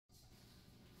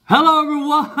Hello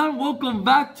everyone, welcome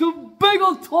back to Big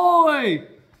Ol' Toy.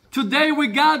 Today we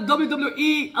got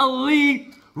WWE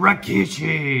Elite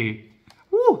Rikishi.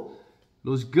 Woo!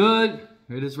 Looks good.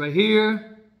 Here it is right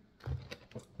here.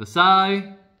 The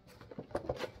side.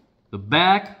 The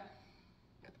back.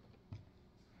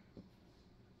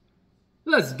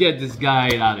 Let's get this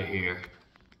guy out of here.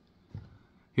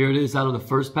 Here it is out of the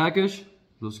first package.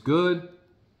 Looks good.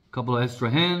 Couple of extra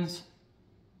hands.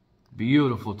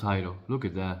 Beautiful title. Look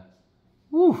at that.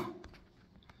 Woo.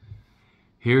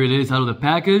 Here it is out of the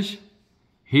package.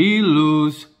 He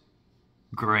looks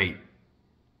great.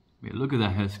 Yeah, look at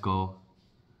that head sculpt.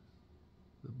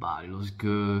 The body looks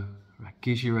good.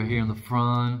 Rikishi right here in the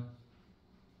front.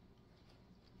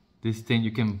 This thing,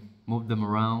 you can move them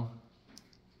around.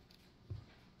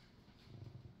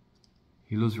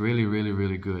 He looks really, really,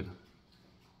 really good.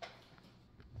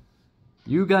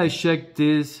 You guys check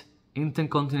this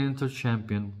Intercontinental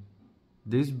Champion.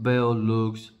 This belt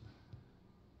looks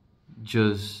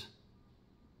just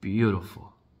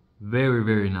beautiful. Very,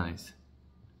 very nice.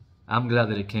 I'm glad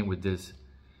that it came with this.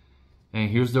 And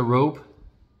here's the rope.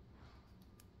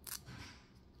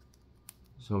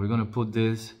 So we're gonna put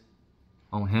this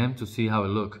on him to see how it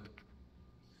looks.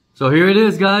 So here it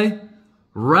is, guys.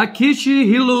 Rikishi,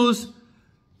 he looks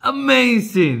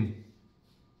amazing.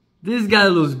 This guy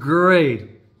looks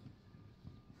great.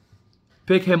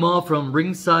 Pick him up from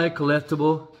Ringside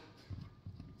Collectible.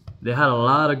 They had a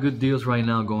lot of good deals right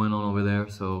now going on over there.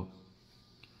 So,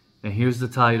 and here's the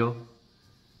title.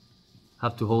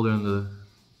 Have to hold it on the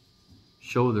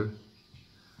shoulder.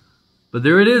 But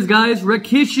there it is, guys.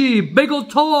 Rikishi, Big Ol'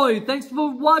 Toy. Thanks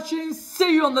for watching.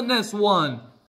 See you on the next one.